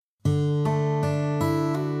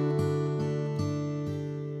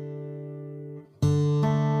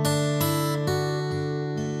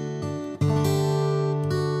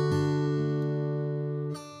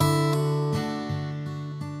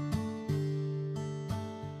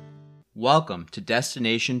Welcome to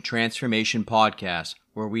Destination Transformation Podcast,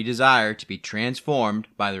 where we desire to be transformed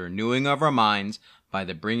by the renewing of our minds, by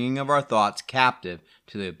the bringing of our thoughts captive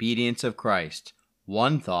to the obedience of Christ,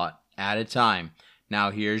 one thought at a time.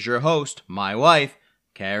 Now here's your host, my wife,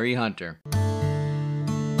 Carrie Hunter.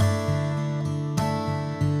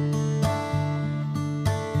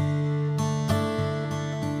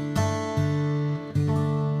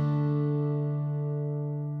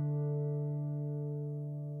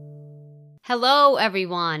 Hello,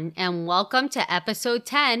 everyone, and welcome to episode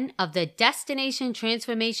 10 of the Destination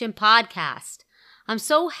Transformation Podcast. I'm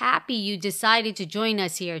so happy you decided to join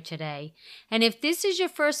us here today. And if this is your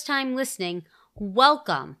first time listening,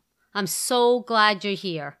 welcome. I'm so glad you're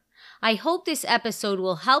here. I hope this episode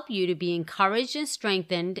will help you to be encouraged and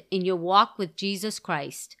strengthened in your walk with Jesus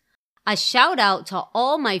Christ. A shout out to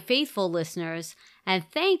all my faithful listeners, and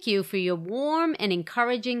thank you for your warm and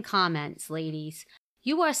encouraging comments, ladies.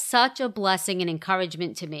 You are such a blessing and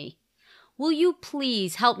encouragement to me. Will you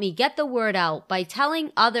please help me get the word out by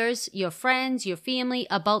telling others, your friends, your family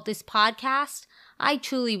about this podcast? I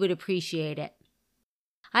truly would appreciate it.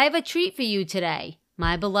 I have a treat for you today.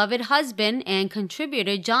 My beloved husband and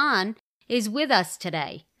contributor, John, is with us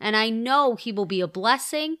today, and I know he will be a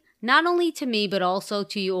blessing not only to me but also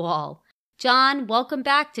to you all. John, welcome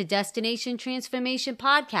back to Destination Transformation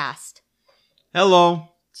Podcast. Hello.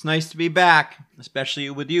 It's nice to be back, especially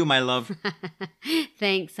with you, my love.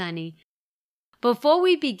 Thanks, honey. Before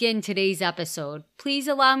we begin today's episode, please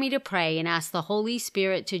allow me to pray and ask the Holy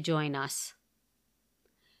Spirit to join us.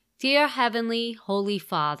 Dear Heavenly, Holy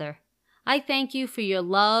Father, I thank you for your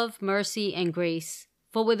love, mercy, and grace,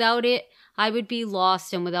 for without it, I would be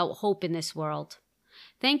lost and without hope in this world.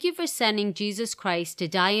 Thank you for sending Jesus Christ to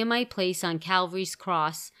die in my place on Calvary's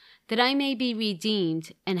cross, that I may be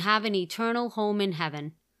redeemed and have an eternal home in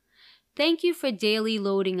heaven. Thank you for daily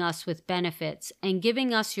loading us with benefits and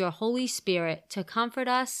giving us your Holy Spirit to comfort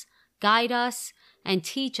us, guide us, and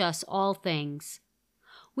teach us all things.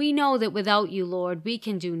 We know that without you, Lord, we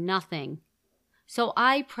can do nothing. So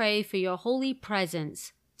I pray for your holy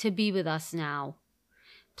presence to be with us now.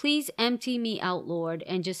 Please empty me out, Lord,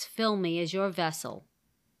 and just fill me as your vessel.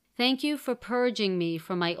 Thank you for purging me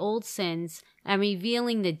from my old sins and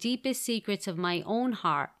revealing the deepest secrets of my own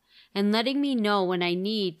heart, and letting me know when I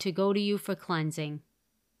need to go to you for cleansing.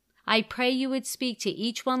 I pray you would speak to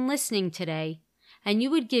each one listening today, and you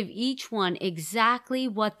would give each one exactly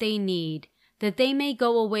what they need, that they may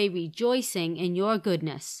go away rejoicing in your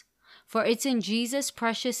goodness. For it's in Jesus'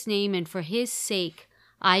 precious name and for his sake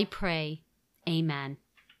I pray. Amen.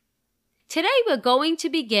 Today we're going to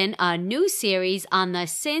begin a new series on the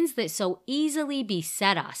sins that so easily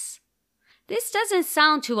beset us. This doesn't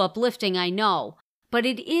sound too uplifting, I know, but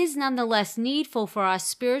it is nonetheless needful for our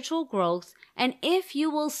spiritual growth, and if you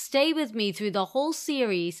will stay with me through the whole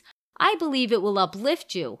series, I believe it will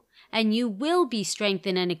uplift you, and you will be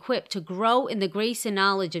strengthened and equipped to grow in the grace and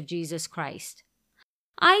knowledge of Jesus Christ.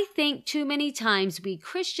 I think too many times we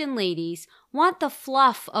Christian ladies want the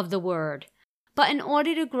fluff of the word, but in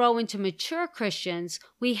order to grow into mature Christians,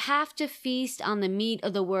 we have to feast on the meat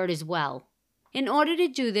of the word as well. In order to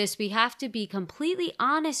do this, we have to be completely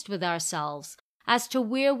honest with ourselves as to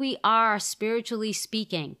where we are spiritually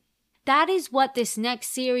speaking. That is what this next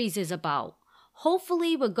series is about.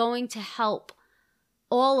 Hopefully, we're going to help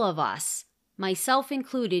all of us, myself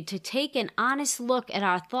included, to take an honest look at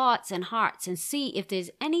our thoughts and hearts and see if there's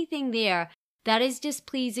anything there that is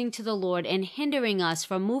displeasing to the Lord and hindering us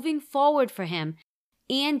from moving forward for him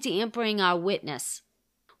and dampening our witness.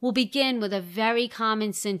 We'll begin with a very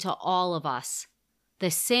common sin to all of us, the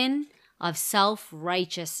sin of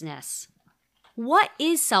self-righteousness. What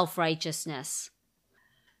is self-righteousness?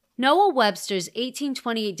 Noah Webster's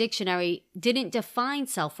 1828 dictionary didn't define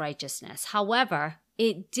self-righteousness. However,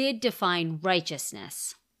 it did define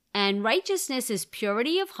righteousness. And righteousness is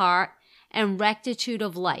purity of heart and rectitude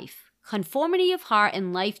of life, conformity of heart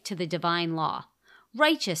and life to the divine law.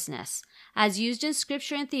 Righteousness, as used in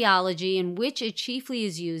scripture and theology, in which it chiefly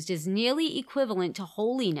is used, is nearly equivalent to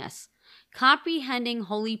holiness, comprehending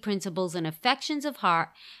holy principles and affections of heart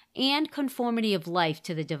and conformity of life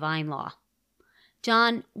to the divine law.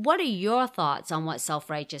 John, what are your thoughts on what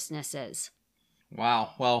self-righteousness is?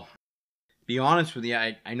 Wow. Well, to be honest with you,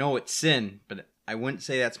 I know it's sin, but I wouldn't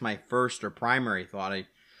say that's my first or primary thought.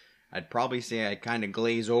 I'd probably say I kind of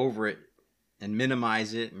glaze over it and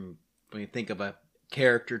minimize it, and when you think of a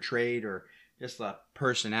character trait or just a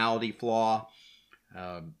personality flaw,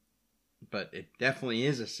 but it definitely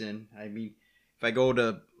is a sin. I mean, if I go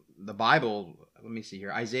to the Bible, let me see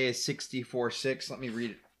here, Isaiah 64:6. Let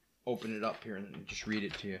me open it up here and just read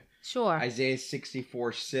it to you. Sure. Isaiah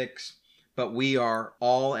 64:6. But we are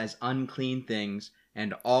all as unclean things,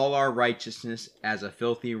 and all our righteousness as a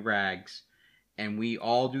filthy rags. And we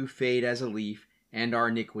all do fade as a leaf, and our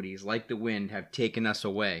iniquities, like the wind, have taken us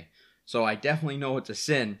away. So I definitely know it's a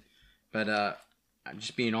sin, but I'm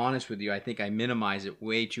just being honest with you. I think I minimize it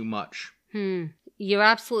way too much. You're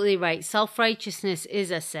absolutely right. Self-righteousness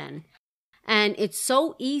is a sin. And it's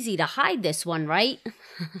so easy to hide this one, right?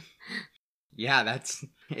 Yeah,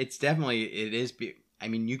 it is. I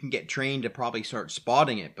mean, you can get trained to probably start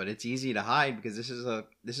spotting it, but it's easy to hide because this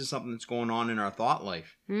is something that's going on in our thought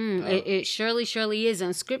life. It surely is.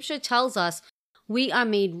 And Scripture tells us we are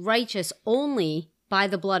made righteous only by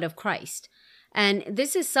the blood of Christ. And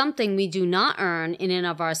this is something we do not earn in and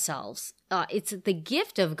of ourselves. It's the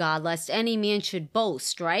gift of God, lest any man should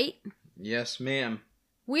boast, right? Yes, ma'am.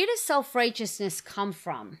 Where does self-righteousness come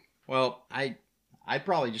from? Well, I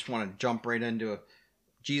probably just want to jump right into it.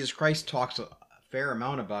 Jesus Christ talks a fair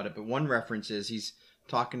amount about it, but one reference is he's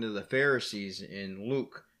talking to the Pharisees in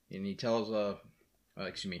Luke, and he tells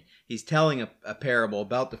he's telling a parable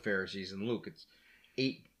about the Pharisees in Luke.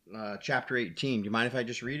 It's chapter 18. Do you mind if I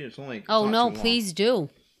just read it? It's only Please do.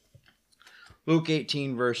 Luke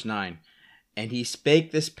 18, verse 9. And he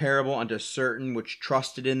spake this parable unto certain which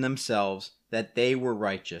trusted in themselves that they were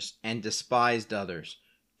righteous, and despised others.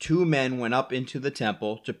 2 men went up into the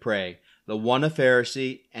temple to pray, the one a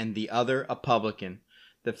Pharisee, and the other a publican.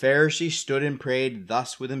 The Pharisee stood and prayed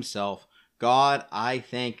thus with himself, God, I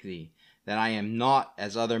thank thee, that I am not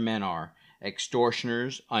as other men are,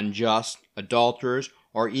 extortioners, unjust, adulterers,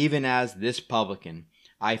 or even as this publican.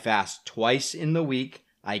 I fast twice in the week,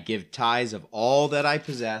 I give tithes of all that I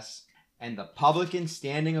possess. And the publican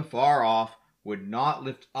standing afar off would not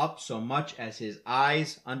lift up so much as his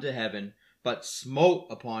eyes unto heaven, but smote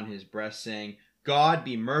upon his breast, saying, God,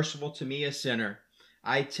 be merciful to me, a sinner.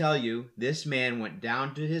 I tell you, this man went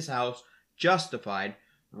down to his house justified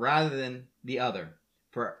rather than the other.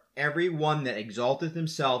 For every one that exalteth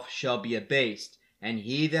himself shall be abased, and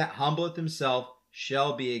he that humbleth himself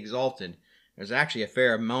shall be exalted. There's actually a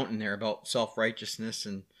fair amount in there about self-righteousness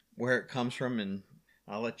and where it comes from, and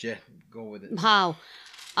I'll let you go with it. Wow.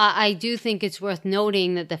 I do think it's worth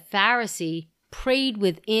noting that the Pharisee prayed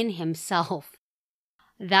within himself.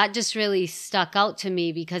 That just really stuck out to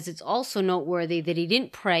me because it's also noteworthy that he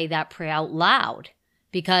didn't pray that prayer out loud,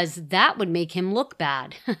 because that would make him look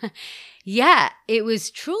bad. Yeah, it was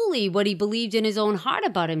truly what he believed in his own heart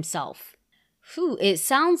about himself. It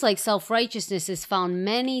sounds like self-righteousness is found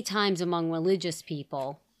many times among religious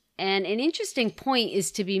people. And an interesting point is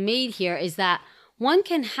to be made here is that one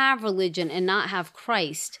can have religion and not have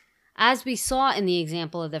Christ, as we saw in the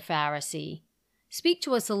example of the Pharisee. Speak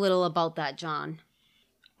to us a little about that, John.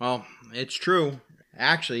 Well, it's true.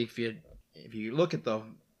 Actually, if you look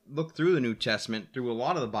through the New Testament, through a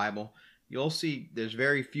lot of the Bible, you'll see there's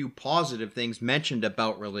very few positive things mentioned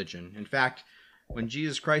about religion. In fact, when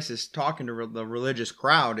Jesus Christ is talking to the religious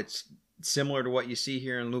crowd, it's similar to what you see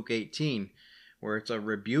here in Luke 18, where it's a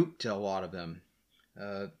rebuke to a lot of them.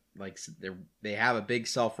 Like they have a big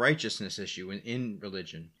self-righteousness issue in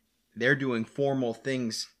religion. They're doing formal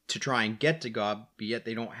things to try and get to God, but yet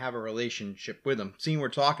they don't have a relationship with Him. Seeing we're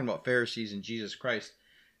talking about Pharisees and Jesus Christ,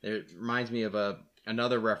 it reminds me of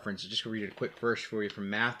another reference. Just going to read a quick verse for you from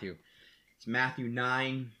Matthew. It's Matthew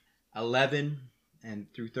 9:11 and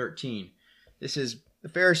through 13. This is, the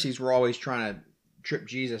Pharisees were always trying to trip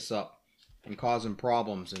Jesus up and cause him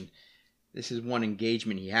problems, and this is one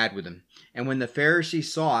engagement he had with him. And when the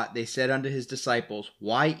Pharisees saw it, they said unto his disciples,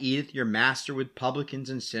 Why eateth your master with publicans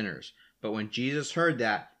and sinners? But when Jesus heard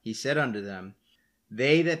that, he said unto them,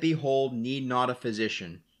 They that be whole need not a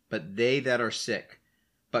physician, but they that are sick.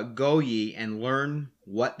 But go ye and learn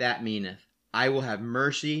what that meaneth. I will have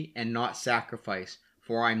mercy and not sacrifice,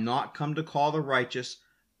 for I am not come to call the righteous,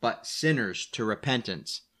 but sinners to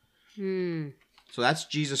repentance. So that's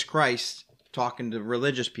Jesus Christ talking to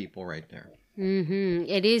religious people right there.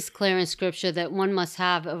 It is clear in Scripture that one must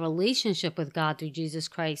have a relationship with God through Jesus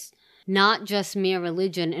Christ, not just mere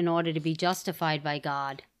religion in order to be justified by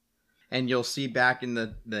God. And you'll see back in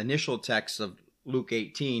the initial text of Luke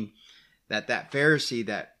 18 that Pharisee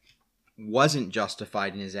that wasn't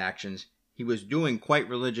justified in his actions, he was doing quite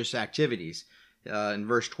religious activities. In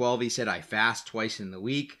verse 12 he said, I fast twice in the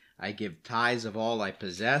week, I give tithes of all I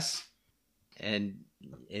possess. And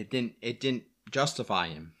it didn't justify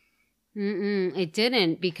him. It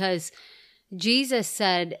didn't, because Jesus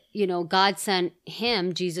said, God sent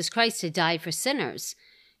him, Jesus Christ, to die for sinners.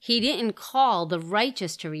 He didn't call the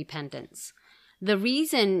righteous to repentance. The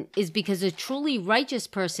reason is because a truly righteous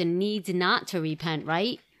person needs not to repent,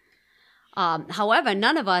 right? However,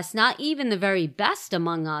 none of us, not even the very best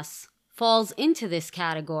among us, falls into this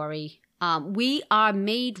category. We are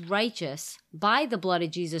made righteous by the blood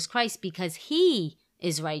of Jesus Christ because he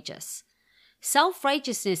is righteous.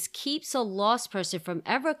 Self-righteousness keeps a lost person from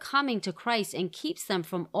ever coming to Christ and keeps them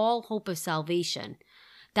from all hope of salvation.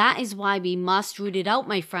 That is why we must root it out,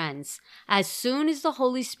 my friends. As soon as the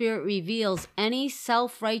Holy Spirit reveals any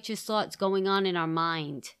self-righteous thoughts going on in our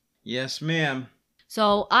mind. Yes, ma'am.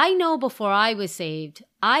 So I know before I was saved,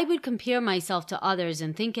 I would compare myself to others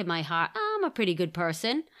and think in my heart, I'm a pretty good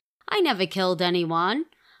person. I never killed anyone.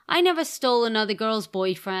 I never stole another girl's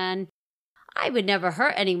boyfriend. I would never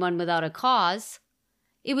hurt anyone without a cause.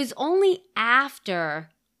 It was only after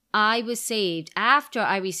I was saved, after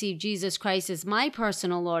I received Jesus Christ as my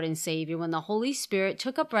personal Lord and Savior, when the Holy Spirit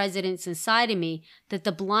took up residence inside of me, that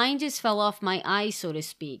the blinders fell off my eyes, so to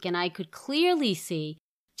speak, and I could clearly see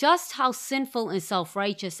just how sinful and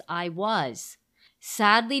self-righteous I was.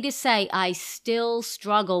 Sadly to say, I still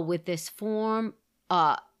struggle with this form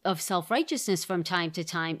of self-righteousness from time to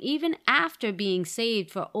time, even after being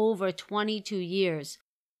saved for over 22 years.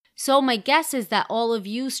 So my guess is that all of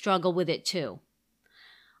you struggle with it too.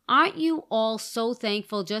 Aren't you all so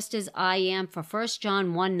thankful, just as I am, for 1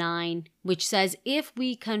 John 1:9, which says, if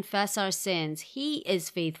we confess our sins, he is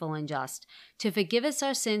faithful and just to forgive us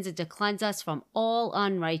our sins and to cleanse us from all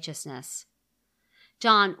unrighteousness.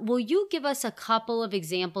 John, will you give us a couple of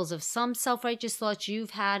examples of some self-righteous thoughts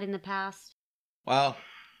you've had in the past? Well,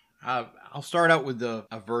 I'll start out with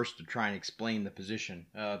a verse to try and explain the position.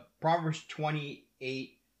 Proverbs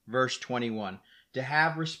 28, verse 21. To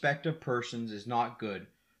have respect of persons is not good.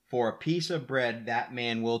 For a piece of bread that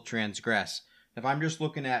man will transgress. If I'm just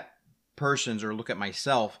looking at persons or look at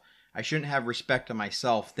myself, I shouldn't have respect of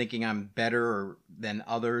myself, thinking I'm better than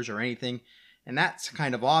others or anything. And that's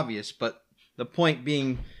kind of obvious, but the point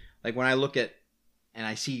being, like when I look at and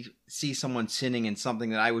I see someone sinning in something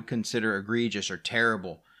that I would consider egregious or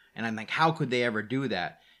terrible, and I'm like, how could they ever do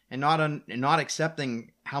that? And not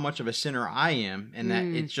accepting how much of a sinner I am, and that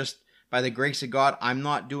it's just by the grace of God, I'm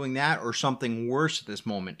not doing that or something worse at this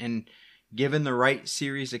moment. And given the right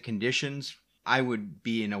series of conditions, I would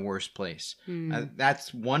be in a worse place.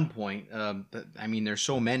 That's one point. But, I mean, there's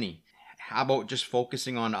so many. How about just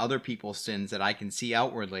focusing on other people's sins that I can see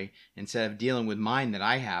outwardly instead of dealing with mine that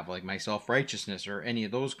I have, like my self-righteousness or any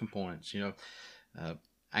of those components?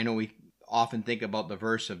 I know we often think about the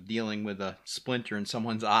verse of dealing with a splinter in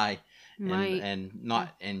someone's eye, Right.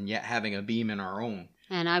 and yet having a beam in our own.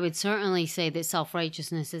 And I would certainly say that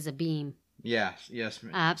self-righteousness is a beam. Yes.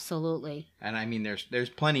 Absolutely. And I mean, there's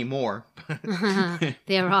plenty more.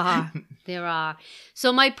 There are.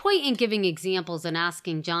 So my point in giving examples and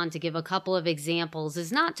asking John to give a couple of examples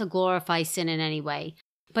is not to glorify sin in any way,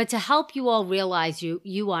 but to help you all realize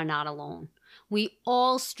you are not alone. We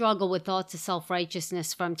all struggle with thoughts of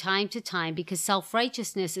self-righteousness from time to time because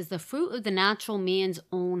self-righteousness is the fruit of the natural man's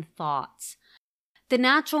own thoughts. The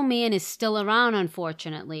natural man is still around,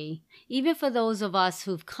 unfortunately, even for those of us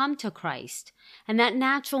who've come to Christ. And that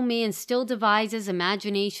natural man still devises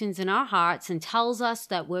imaginations in our hearts and tells us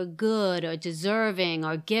that we're good or deserving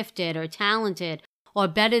or gifted or talented or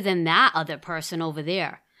better than that other person over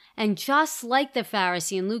there. And just like the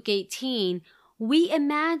Pharisee in Luke 18, we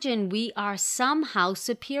imagine we are somehow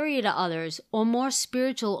superior to others or more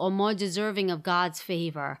spiritual or more deserving of God's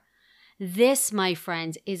favor. This, my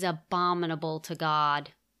friends, is abominable to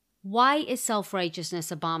God. Why is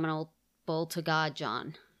self-righteousness abominable to God,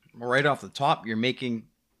 John? Well, right off the top, you're making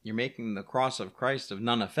the cross of Christ of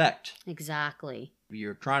none effect. Exactly.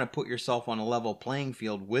 You're trying to put yourself on a level playing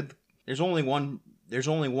field with. There's only one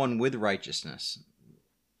with righteousness,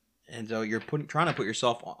 and so you're trying to put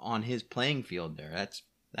yourself on his playing field there.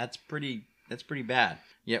 That's pretty bad.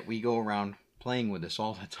 Yet we go around playing with this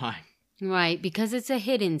all the time. Right, because it's a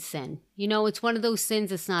hidden sin. It's one of those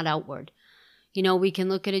sins that's not outward. We can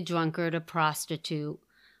look at a drunkard, a prostitute,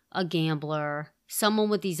 a gambler, someone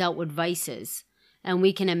with these outward vices, and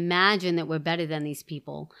we can imagine that we're better than these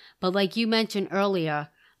people. But like you mentioned earlier,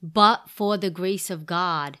 but for the grace of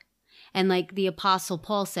God. And like the Apostle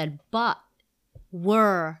Paul said, but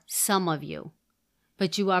were some of you.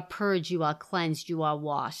 But you are purged, you are cleansed, you are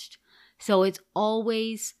washed. So it's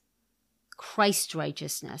always Christ's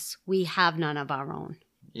righteousness. We have none of our own.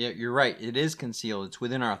 Yeah, you're right. It is concealed. It's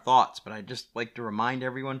within our thoughts. But I just like to remind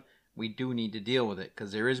everyone, we do need to deal with it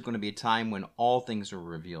because there is going to be a time when all things are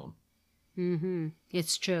revealed.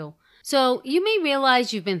 It's true. So you may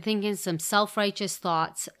realize you've been thinking some self-righteous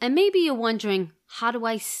thoughts, and maybe you're wondering, how do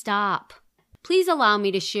I stop? Please allow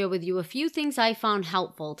me to share with you a few things I found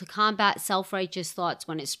helpful to combat self-righteous thoughts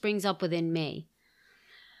when it springs up within me.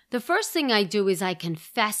 The first thing I do is I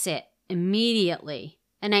confess it immediately.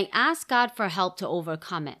 and I ask God for help to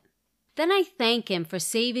overcome it. Then I thank Him for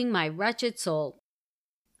saving my wretched soul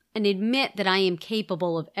and admit that I am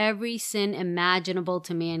capable of every sin imaginable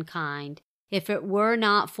to mankind if it were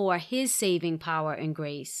not for His saving power and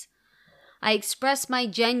grace. I express my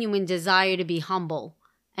genuine desire to be humble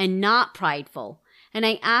and not prideful, and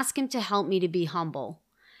I ask Him to help me to be humble.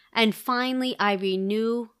 And finally, I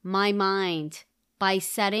renew my mind by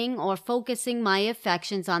setting or focusing my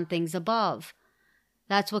affections on things above.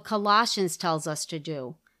 That's what Colossians tells us to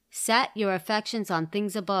do. Set your affections on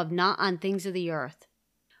things above, not on things of the earth.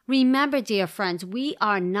 Remember, dear friends, we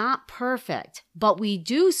are not perfect, but we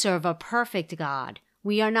do serve a perfect God.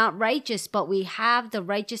 We are not righteous, but we have the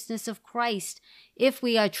righteousness of Christ if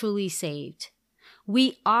we are truly saved.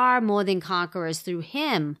 We are more than conquerors through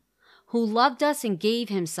Him who loved us and gave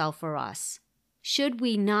Himself for us. Should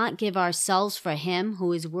we not give ourselves for Him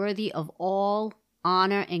who is worthy of all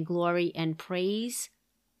honor and glory and praise?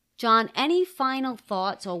 John, any final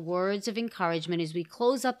thoughts or words of encouragement as we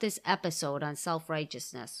close up this episode on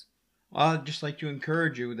self-righteousness? Well, I'd just like to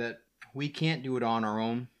encourage you that we can't do it on our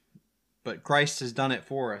own, but Christ has done it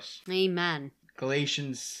for us. Amen.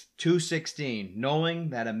 Galatians 2:16, knowing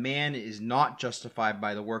that a man is not justified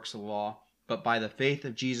by the works of the law, but by the faith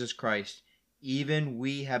of Jesus Christ. Even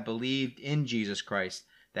we have believed in Jesus Christ,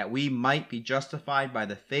 that we might be justified by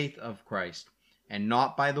the faith of Christ, and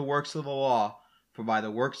not by the works of the law, for by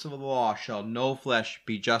the works of the law shall no flesh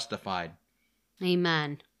be justified.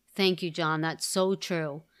 Amen. Thank you, John. That's so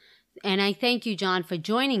true. And I thank you, John, for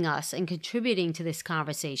joining us and contributing to this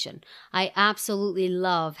conversation. I absolutely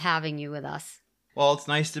love having you with us. Well, it's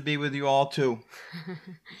nice to be with you all, too.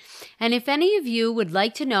 And if any of you would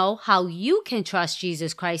like to know how you can trust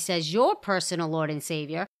Jesus Christ as your personal Lord and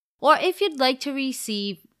Savior, or if you'd like to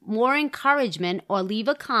receive more encouragement or leave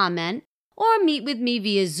a comment, or meet with me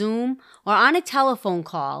via Zoom or on a telephone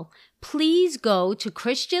call, please go to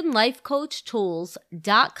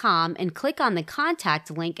ChristianLifeCoachTools.com and click on the contact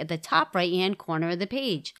link at the top right-hand corner of the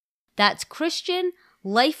page. That's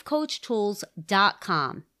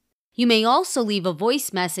ChristianLifeCoachTools.com. You may also leave a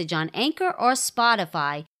voice message on Anchor or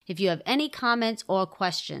Spotify if you have any comments or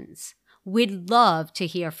questions. We'd love to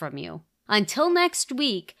hear from you. Until next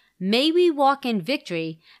week, may we walk in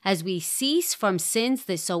victory as we cease from sins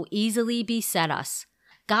that so easily beset us.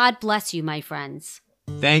 God bless you, my friends.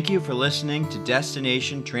 Thank you for listening to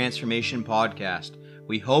Destination Transformation Podcast.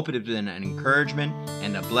 We hope it has been an encouragement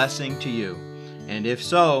and a blessing to you. And if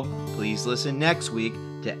so, please listen next week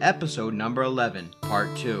to episode number 11,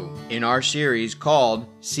 part 2, in our series called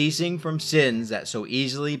Ceasing from Sins That So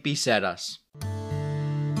Easily Beset Us.